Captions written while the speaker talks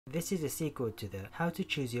This is a sequel to the How to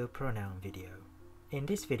Choose Your Pronoun video. In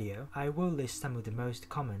this video, I will list some of the most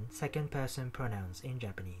common second-person pronouns in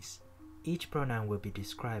Japanese. Each pronoun will be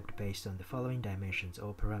described based on the following dimensions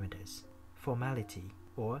or parameters: formality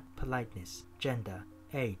or politeness, gender,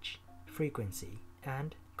 age, frequency,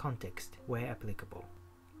 and context where applicable.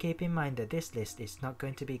 Keep in mind that this list is not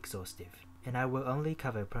going to be exhaustive, and I will only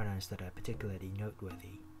cover pronouns that are particularly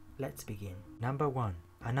noteworthy. Let's begin. Number 1.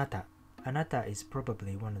 Anata. Anata is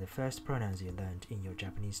probably one of the first pronouns you learned in your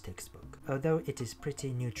Japanese textbook. Although it is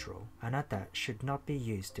pretty neutral, anata should not be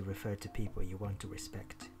used to refer to people you want to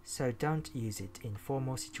respect. So don't use it in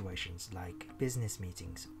formal situations like business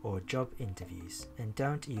meetings or job interviews, and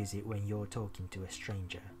don't use it when you're talking to a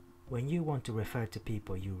stranger. When you want to refer to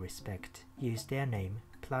people you respect, use their name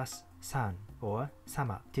plus san or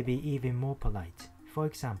sama to be even more polite. For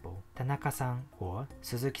example, Tanaka-san or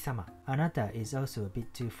Suzuki-sama. Anata is also a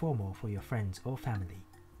bit too formal for your friends or family.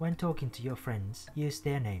 When talking to your friends, use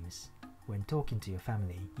their names. When talking to your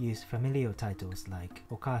family, use familial titles like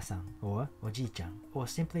Oka-san or Oji-chan, or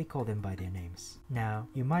simply call them by their names. Now,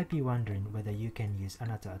 you might be wondering whether you can use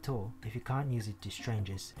anata at all if you can't use it to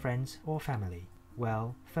strangers, friends, or family.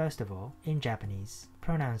 Well, first of all, in Japanese,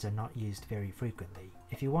 pronouns are not used very frequently.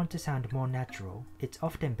 If you want to sound more natural, it's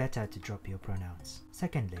often better to drop your pronouns.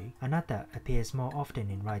 Secondly, anata appears more often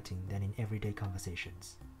in writing than in everyday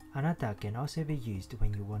conversations. Anata can also be used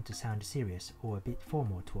when you want to sound serious or a bit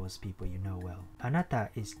formal towards people you know well. Anata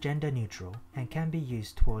is gender neutral and can be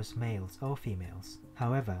used towards males or females.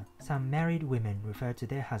 However, some married women refer to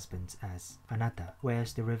their husbands as anata,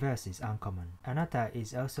 whereas the reverse is uncommon. Anata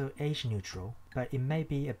is also age neutral, but it may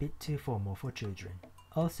be a bit too formal for children.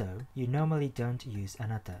 Also, you normally don't use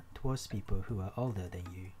anata towards people who are older than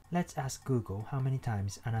you. Let's ask Google how many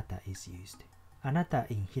times anata is used. Anata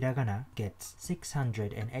in hiragana gets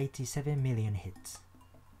 687 million hits.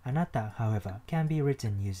 Anata, however, can be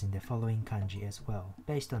written using the following kanji as well,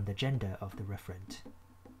 based on the gender of the referent.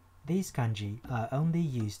 These kanji are only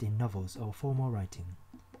used in novels or formal writing.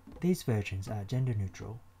 These versions are gender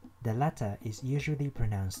neutral. The latter is usually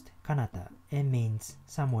pronounced kanata and means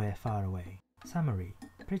somewhere far away. Summary: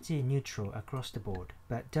 pretty neutral across the board,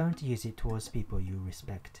 but don't use it towards people you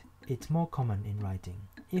respect. It's more common in writing.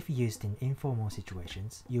 If used in informal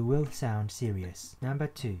situations, you will sound serious. Number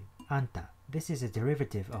 2. Anta. This is a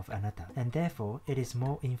derivative of anata, and therefore it is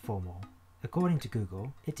more informal. According to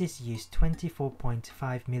Google, it is used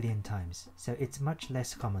 24.5 million times, so it's much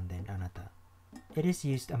less common than anata. It is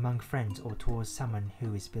used among friends or towards someone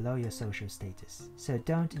who is below your social status, so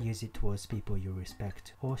don't use it towards people you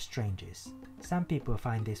respect or strangers. Some people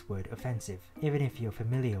find this word offensive, even if you're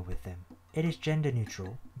familiar with them. It is gender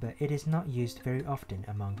neutral, but it is not used very often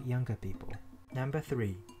among younger people. Number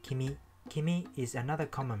 3. Kimi. Kimi is another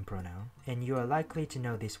common pronoun, and you are likely to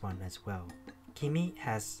know this one as well. Kimi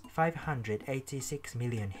has 586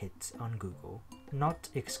 million hits on Google, not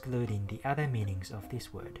excluding the other meanings of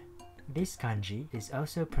this word. This kanji is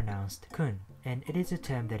also pronounced kun, and it is a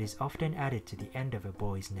term that is often added to the end of a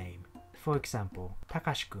boy's name. For example,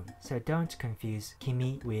 Takashi-kun, so don't confuse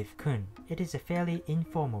kimi with kun. It is a fairly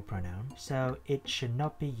informal pronoun, so it should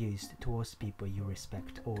not be used towards people you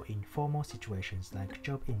respect or in formal situations like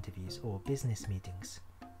job interviews or business meetings.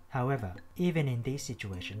 However, even in these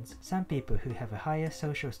situations, some people who have a higher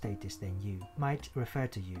social status than you might refer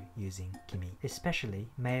to you using kimi, especially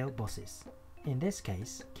male bosses. In this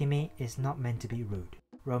case, kimi is not meant to be rude.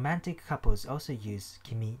 Romantic couples also use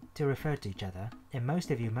kimi to refer to each other, and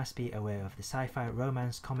most of you must be aware of the sci-fi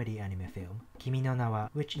romance comedy anime film Kimi no Na wa,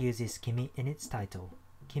 which uses kimi in its title.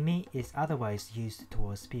 Kimi is otherwise used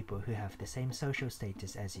towards people who have the same social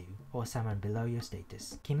status as you, or someone below your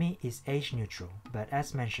status. Kimi is age neutral, but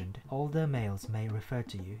as mentioned, older males may refer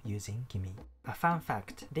to you using kimi. A fun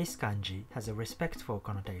fact, this kanji has a respectful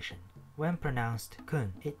connotation. When pronounced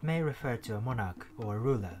kun, it may refer to a monarch or a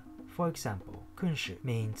ruler. For example, kunshu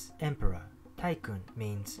means emperor, taikun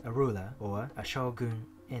means a ruler or a shogun,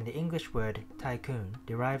 and the English word tycoon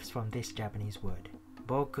derives from this Japanese word.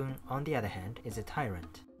 Bokun, on the other hand, is a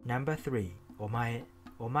tyrant. Number 3. Omae.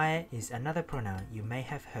 Omae is another pronoun you may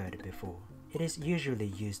have heard before. It is usually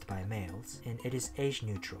used by males, and it is age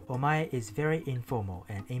neutral. Omae is very informal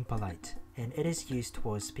and impolite, and it is used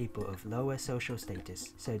towards people of lower social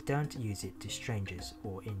status, so don't use it to strangers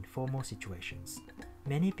or in formal situations.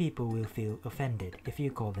 Many people will feel offended if you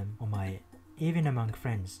call them omae. Even among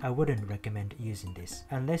friends, I wouldn't recommend using this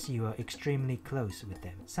unless you are extremely close with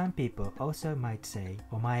them. Some people also might say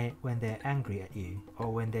omae when they're angry at you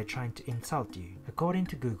or when they're trying to insult you. According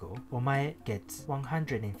to Google, omae gets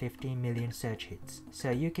 115 million search hits,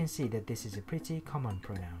 so you can see that this is a pretty common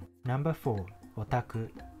pronoun. Number 4. Otaku.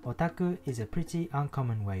 Otaku is a pretty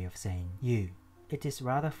uncommon way of saying you. It is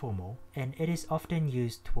rather formal, and it is often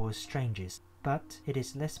used towards strangers, but it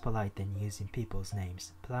is less polite than using people's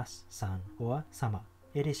names plus san or sama.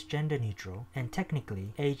 It is gender neutral and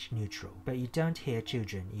technically age neutral, but you don't hear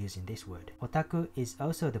children using this word. Otaku is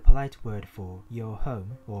also the polite word for your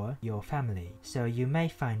home or your family, so you may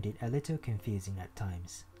find it a little confusing at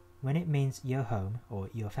times. When it means your home or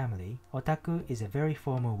your family, otaku is a very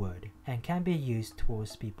formal word and can be used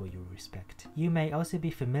towards people you respect. You may also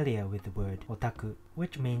be familiar with the word otaku,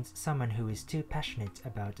 which means someone who is too passionate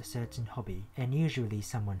about a certain hobby and usually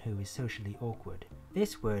someone who is socially awkward.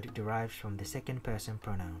 This word derives from the second person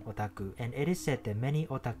pronoun otaku, and it is said that many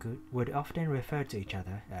otaku would often refer to each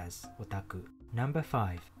other as otaku. Number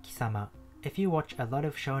 5. Kisama. If you watch a lot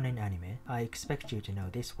of shonen anime, I expect you to know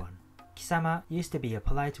this one. Kisama used to be a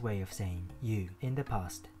polite way of saying you in the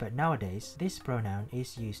past, but nowadays this pronoun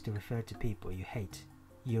is used to refer to people you hate.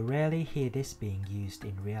 You rarely hear this being used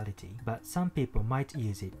in reality, but some people might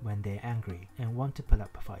use it when they're angry and want to put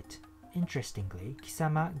up a fight. Interestingly,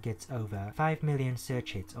 Kisama gets over 5 million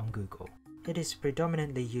search hits on Google. It is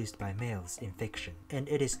predominantly used by males in fiction, and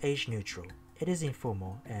it is age neutral. It is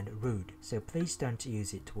informal and rude, so please don't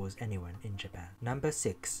use it towards anyone in Japan. Number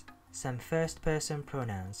 6. Some first-person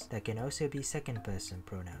pronouns that can also be second-person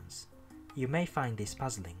pronouns. You may find this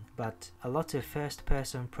puzzling, but a lot of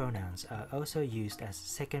first-person pronouns are also used as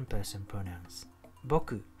second-person pronouns.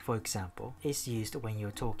 Boku, for example, is used when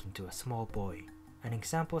you're talking to a small boy. An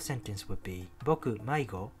example sentence would be Boku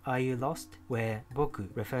maigo, are you lost? Where boku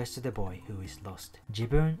refers to the boy who is lost.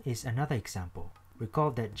 Jibun is another example.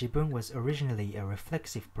 Recall that jibun was originally a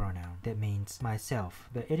reflexive pronoun that means myself,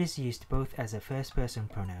 but it is used both as a first-person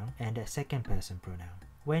pronoun and a second-person pronoun.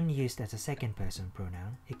 When used as a second-person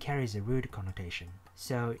pronoun, it carries a rude connotation,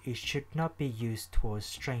 so it should not be used towards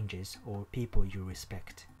strangers or people you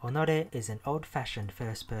respect. Onore is an old-fashioned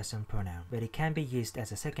first-person pronoun, but it can be used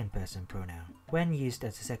as a second-person pronoun. When used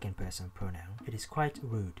as a second-person pronoun, it is quite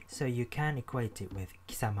rude, so you can equate it with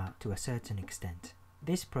kisama to a certain extent.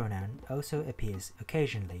 This pronoun also appears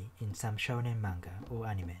occasionally in some shonen manga or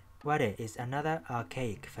anime. Ware is another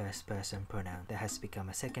archaic first-person pronoun that has become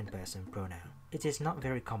a second-person pronoun. It is not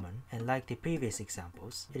very common, and like the previous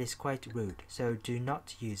examples, it is quite rude, so do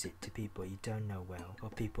not use it to people you don't know well or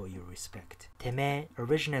people you respect. Teme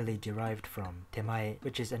originally derived from temae,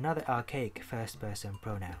 which is another archaic first-person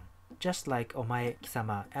pronoun. Just like omae,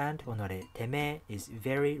 kisama, and onore, teme is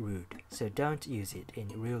very rude, so don't use it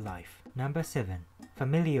in real life. Number 7.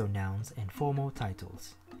 Familial nouns and formal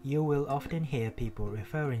titles. You will often hear people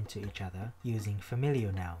referring to each other using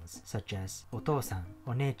familial nouns such as otou-san,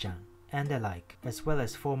 one-chan, and the like, as well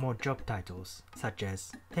as formal job titles such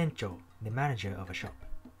as tencho, the manager of a shop,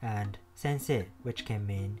 and sensei, which can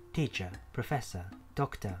mean teacher, professor,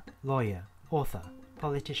 doctor, lawyer, author,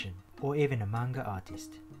 politician, or even a manga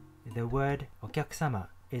artist. The word okyakusama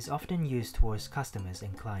is often used towards customers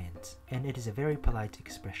and clients, and it is a very polite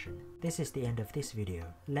expression. This is the end of this video.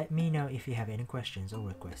 Let me know if you have any questions or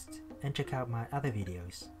requests, and check out my other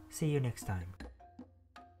videos. See you next time.